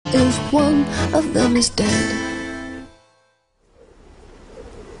if one of them is dead.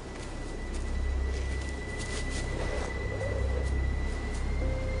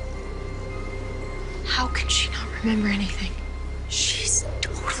 How can she not remember anything? She's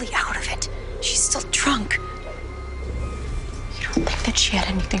totally out of it. She's still drunk. You don't think that she had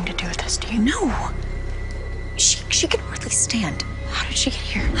anything to do with this, do you? No. She can hardly stand. How did she get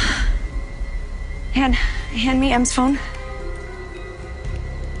here? Hand me M's phone.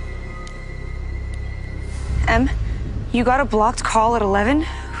 Em, you got a blocked call at 11?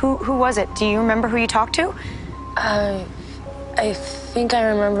 Who was it? Do you remember who you talked to? I think I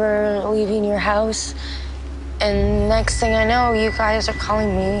remember leaving your house, and next thing I know, you guys are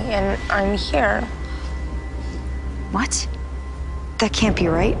calling me, and I'm here. What? That can't be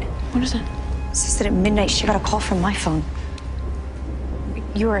right. What is it? It says that at midnight she got a call from my phone.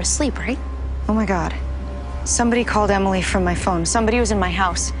 You were asleep, right? Oh my God. Somebody called Emily from my phone. Somebody was in my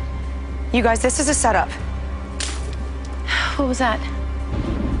house. You guys, this is a setup. What was that?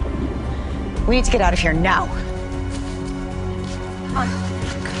 We need to get out of here now.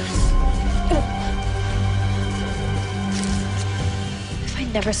 If I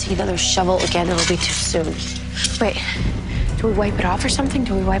never see another shovel again, it'll be too soon. Wait, do we wipe it off or something?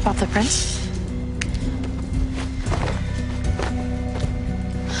 Do we wipe off the prints?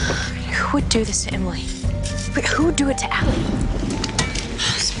 Who would do this to Emily? Wait, who would do it to Allie?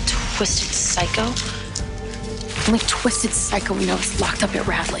 Some twisted psycho? Only twisted psycho we know is locked up at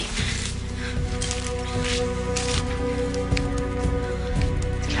Radley.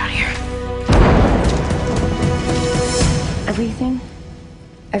 Let's get out of here. Everything?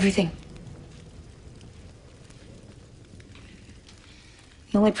 Everything.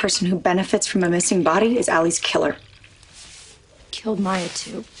 The only person who benefits from a missing body is Allie's killer. Killed Maya,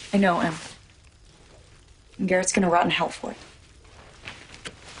 too. I know, Em. And Garrett's gonna rot in hell for it.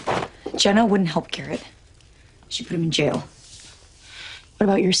 Jenna wouldn't help Garrett. She put him in jail. What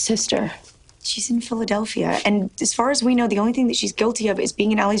about your sister? She's in Philadelphia, and as far as we know, the only thing that she's guilty of is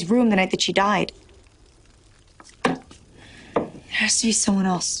being in Allie's room the night that she died. There has to be someone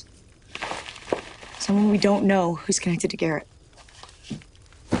else. Someone we don't know who's connected to Garrett.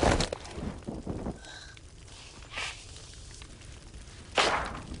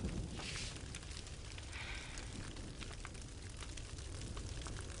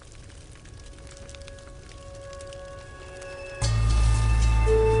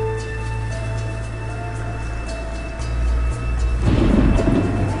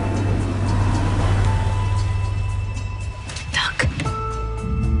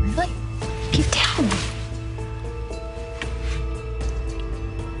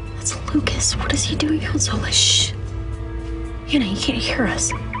 Lucas, what is he doing outside? Shh. Hannah, you can't hear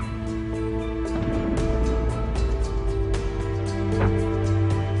us.